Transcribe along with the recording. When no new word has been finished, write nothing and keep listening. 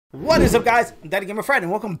What is up, guys? I'm DaddyGamerFred,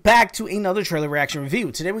 and welcome back to another trailer reaction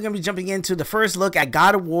review. Today we're going to be jumping into the first look at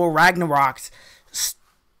God of War Ragnarok's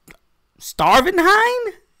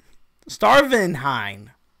Svartalfheim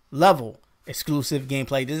level exclusive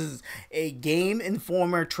gameplay. This is a Game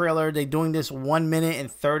Informer trailer. They're doing this 1 minute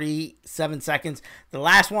and 37 seconds. The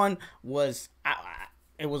last one was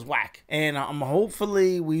it was whack, and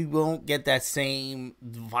hopefully we won't get that same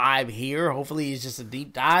vibe here. Hopefully it's just a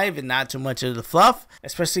deep dive and not too much of the fluff,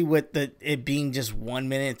 especially with it being just 1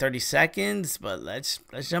 minute and 30 seconds. But let's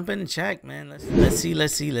jump in and check, man. Let's see. I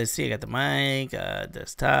got the mic,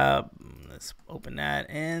 desktop. Let's open that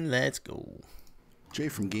and let's go. Jay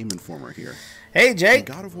from Game Informer here. Hey, Jay. In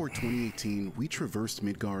God of War 2018, we traversed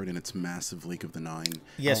Midgard and its massive Lake of the Nine.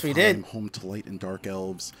 Yes, we did. Home to light and dark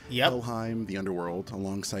elves. Yep. Helheim, the underworld,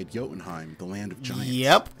 alongside Jotunheim, the land of giants.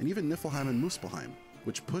 Yep. And even Niflheim and Muspelheim,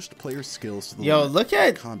 which pushed players' skills to the Yo, limit look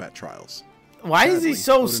at combat trials. Why is he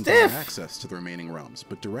so Odin didn't have stiff? access to the remaining realms,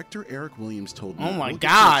 but director Eric Williams told me Oh my we'll get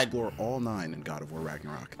to God. explore all 9 in God of War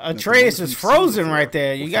Ragnarok. Atreus is frozen right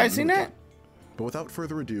there. You guys seen that? But without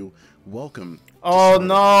further ado, welcome. Oh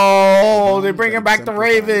no, they're bringing back the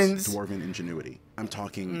ravens. Dwarven ingenuity. I'm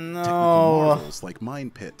talking No. technical marvels like mine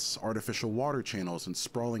pits, artificial water channels, and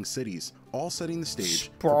sprawling cities, all setting the stage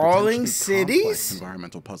Sprawling for potentially complex cities?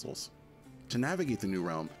 environmental puzzles. To navigate the new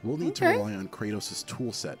realm, we'll need to rely on Kratos'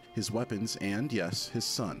 toolset, his weapons, and yes, his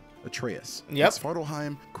son, Atreus. Yep. In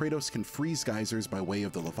Svartalfheim, Kratos can freeze geysers by way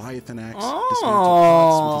of the Leviathan axe, dismantle Oh,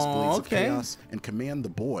 pots with his blades of chaos, and command the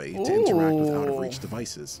boy to interact with out-of-reach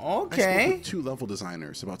devices. I spoke with 2 level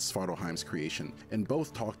designers about Svartalfheim's creation, and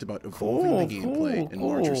both talked about evolving the gameplay in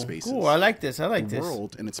larger spaces. Cool, I like this. The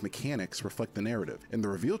world and its mechanics reflect the narrative. In the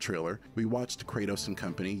reveal trailer, we watched Kratos and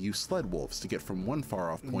company use sled wolves to get from one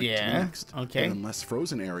far-off point to the next. Okay. And in less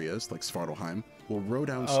frozen areas, like Svartalfheim, we'll row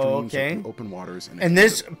down streams through open waters. And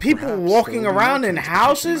there's people walking around in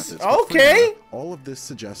houses? Okay. All of this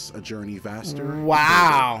suggests a journey vaster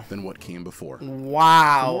than what came before. Wow. For more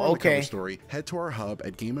on the cover Okay. story, head to our hub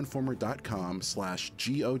at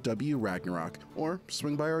GameInformer.com/GOW Ragnarok, or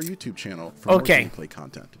swing by our YouTube channel for more gameplay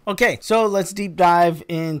content. Okay, so let's deep dive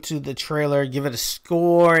into the trailer, give it a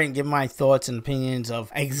score, and give my thoughts and opinions of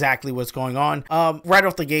exactly what's going on. Right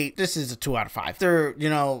off the gate, this is a 2 out of 5. After,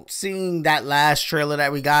 seeing that last trailer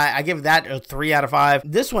that we got, I give that a 3 out of 5.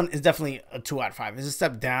 This one is definitely a 2 out of 5. It's a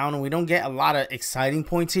step down, and we don't get a lot of exciting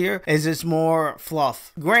points here. It's just more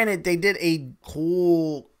fluff. Granted, they did a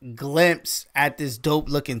cool glimpse at this dope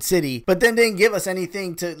looking city, but then didn't give us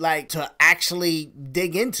anything to actually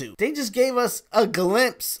dig into. They just gave us a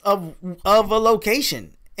glimpse of a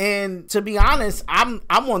location. And to be honest, I'm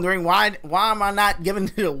wondering why am I not giving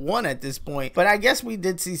it a 1 at this point? But I guess we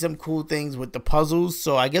did see some cool things with the puzzles,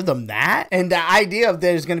 so I give them that. And the idea of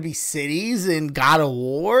there's gonna be cities in God of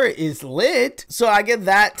War is lit, so I give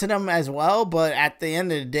that to them as well. But at the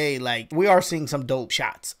end of the day, we are seeing some dope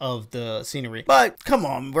shots of the scenery. But come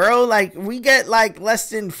on, bro, we get less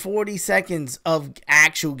than 40 seconds of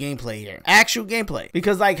actual gameplay here,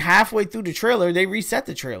 because halfway through the trailer they reset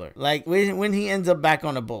the trailer, when he ends up back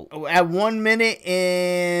on the boat at 1 minute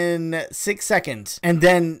and 6 seconds, and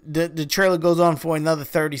then the trailer goes on for another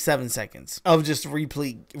 37 seconds of just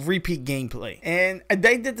repeat gameplay. And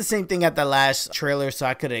they did the same thing at the last trailer, so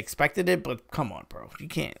I could have expected it, but come on, bro, you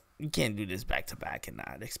can't do this back to back and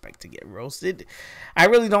not expect to get roasted. I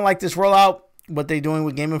really don't like this rollout, what they're doing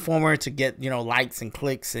with Game Informer to get, likes and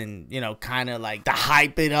clicks and, kind of to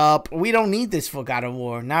hype it up. We don't need this for God of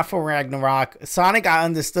War, not for Ragnarok. Sonic, I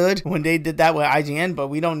understood when they did that with IGN, but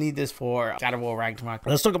we don't need this for God of War Ragnarok.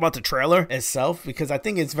 Let's talk about the trailer itself, because I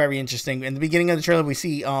think it's very interesting. In the beginning of the trailer, we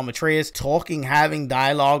see Atreus having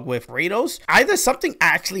dialogue with Kratos. Either something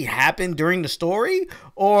actually happened during the story,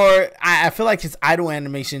 or I feel like his idle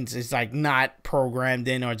animations is not programmed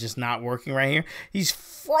in or just not working right here. He's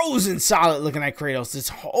frozen solid looking at Kratos this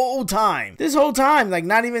whole time,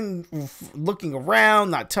 not even looking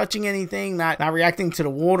around, not touching anything, not reacting to the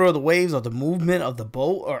water or the waves or the movement of the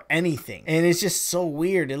boat or anything. And it's just so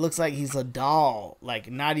weird. It looks like he's a doll,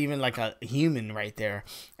 not even a human right there.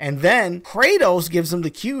 And then Kratos gives him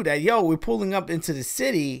the cue that, yo, we're pulling up into the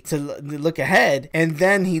city to look ahead. And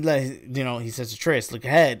then he says, Atreus, look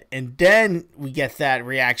ahead. And then we get that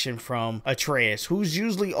reaction from Atreus, who's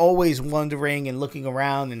usually always wondering and looking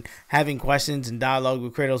around and having questions and dialogue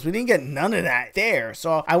with Kratos. We didn't get none of that there,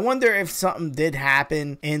 so I wonder if something did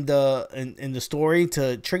happen in the story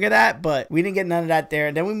to trigger that, but we didn't get none of that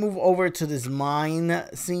there. Then we move over to this mine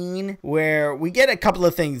scene where we get a couple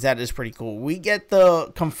of things that is pretty cool. We get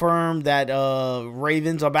the confirmed that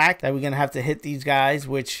ravens are back, that we're gonna have to hit these guys,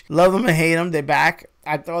 which love them and hate them, they're back.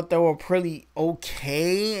 I thought they were pretty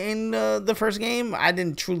okay in the first game. I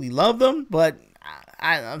didn't truly love them, but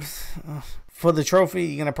for the trophy,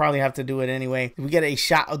 you're going to probably have to do it anyway. We get a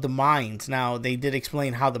shot of the mines. Now, they did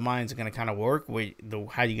explain how the mines are going to kind of work,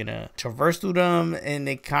 how you're going to traverse through them, and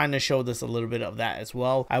they kind of showed us a little bit of that as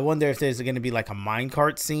well. I wonder if there's going to be like a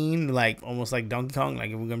minecart scene, like almost like Donkey Kong,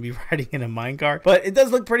 like if we're going to be riding in a minecart. But it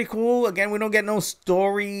does look pretty cool. Again, we don't get no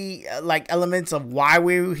story like elements of why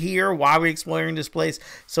we're here, why we're exploring this place.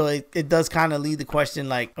 So it does kind of lead the question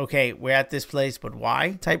like, okay, we're at this place, but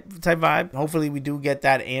why type vibe. Hopefully we do get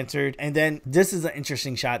that answered. And then this is an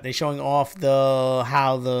interesting shot. They're showing off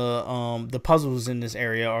how the puzzles in this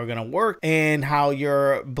area are gonna work, and how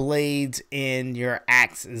your blades in your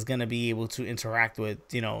axe is gonna be able to interact with,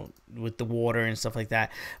 you know, with the water and stuff like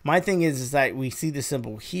that. My thing is that we see the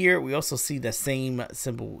symbol here. We also see the same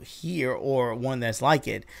symbol here, or one that's like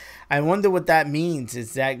it. I wonder what that means.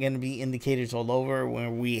 Is that going to be indicators all over where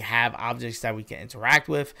we have objects that we can interact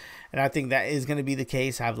with? And I think that is going to be the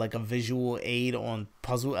case. Have like a visual aid on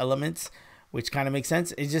puzzle elements, which kind of makes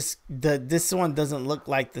sense. It's just this one doesn't look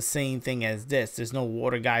like the same thing as this. There's no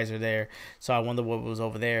water geyser there, so I wonder what was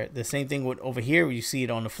over there. The same thing with over here, where you see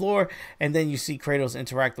it on the floor, and then you see Kratos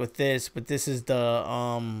interact with this. But this is the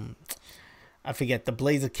I forget, the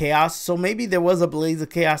Blaze of Chaos. So maybe there was a Blaze of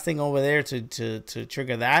Chaos thing over there to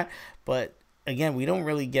trigger that, but again, we don't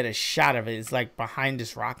really get a shot of it. It's like behind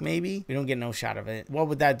this rock, maybe. We don't get no shot of it. What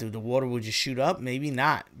would that do? The water would just shoot up? Maybe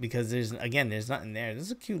not, because there's nothing there.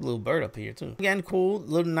 There's a cute little bird up here, too. Again, cool.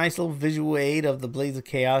 Nice little visual aid of the Blaze of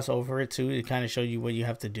Chaos over it, too, to kind of show you what you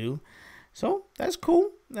have to do. So, that's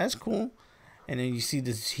cool. That's cool. And then you see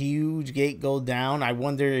this huge gate go down. I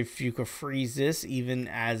wonder if you could freeze this, even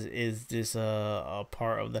as is this a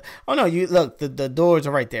part of the... Oh, no, you look, the doors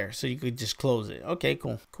are right there, so you could just close it. Okay,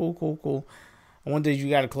 cool. Cool. I wonder if you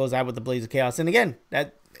got to close that with the Blaze of Chaos. And again,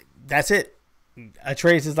 that's it.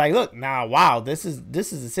 Atreus is like, look, now, wow, this is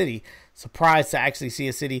a city. Surprised to actually see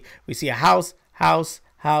a city. We see a house. It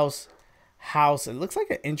looks like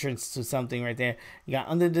an entrance to something right there. You got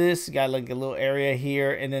under this, you got like a little area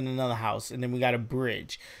here, and then another house, and then we got a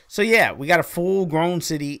bridge. So yeah, we got a full-grown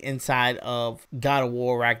city inside of God of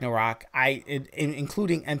War Ragnarok,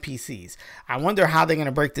 including NPCs. I wonder how they're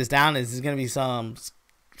gonna break this down. Is this gonna be some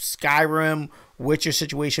Skyrim Witcher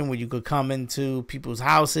situation where you could come into people's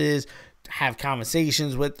houses, have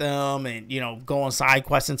conversations with them, and, you know, go on side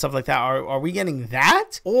quests and stuff like that? Are we getting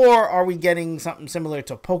that? Or are we getting something similar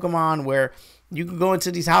to Pokemon, where you can go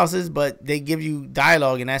into these houses, but they give you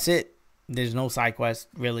dialogue and that's it? There's no side quest,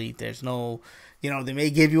 really. There's no, you know, they may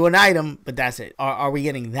give you an item, but that's it. Are we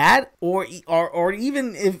getting that? Or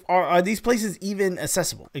even if, are these places even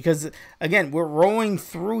accessible? Because again, we're rowing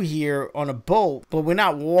through here on a boat, but we're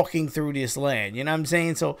not walking through this land. You know what I'm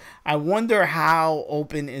saying? So I wonder how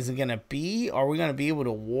open is it going to be? Are we going to be able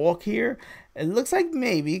to walk here? It looks like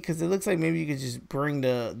maybe, because it looks like maybe you could just bring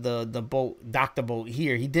the boat, dock the boat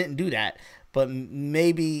here. He didn't do that. But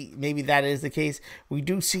maybe that is the case. We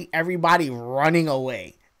do see everybody running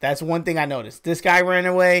away. That's one thing I noticed. This guy ran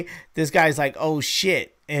away. This guy's like, oh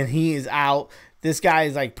shit, and he is out. This guy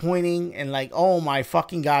is like pointing and like, oh my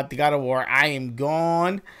fucking God, the God of War, I am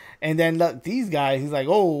gone. And then look, these guys, he's like,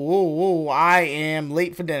 oh, I am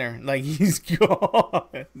late for dinner. Like, he's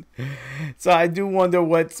gone. So I do wonder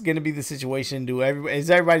what's going to be the situation.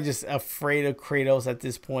 Is everybody just afraid of Kratos at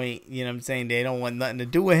this point? You know what I'm saying? They don't want nothing to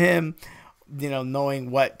do with him, you know,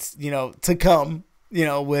 knowing what's, you know, to come, you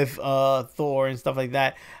know, with Thor and stuff like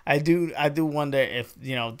that. I do wonder if,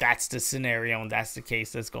 you know, that's the scenario and that's the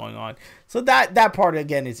case that's going on. So that part,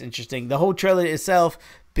 again, is interesting. The whole trailer itself,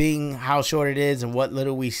 being how short it is and what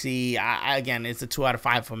little we see, again, it's a 2 out of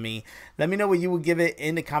 5 for me. Let me know what you would give it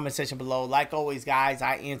in the comment section below. Like always, guys,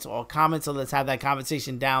 I answer all comments, so let's have that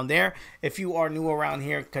conversation down there. If you are new around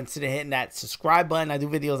here, consider hitting that subscribe button. I do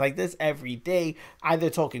videos like this every day, either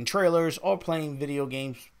talking trailers or playing video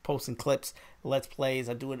games, posting clips, let's plays.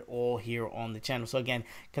 I do it all here on the channel. So again,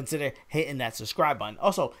 consider hitting that subscribe button.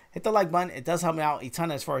 Also, hit the like button. It does help me out a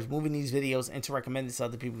ton as far as moving these videos and to recommend it so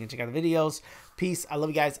other people can check out the videos. Peace. I love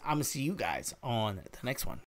you guys. I'm gonna see you guys on the next one.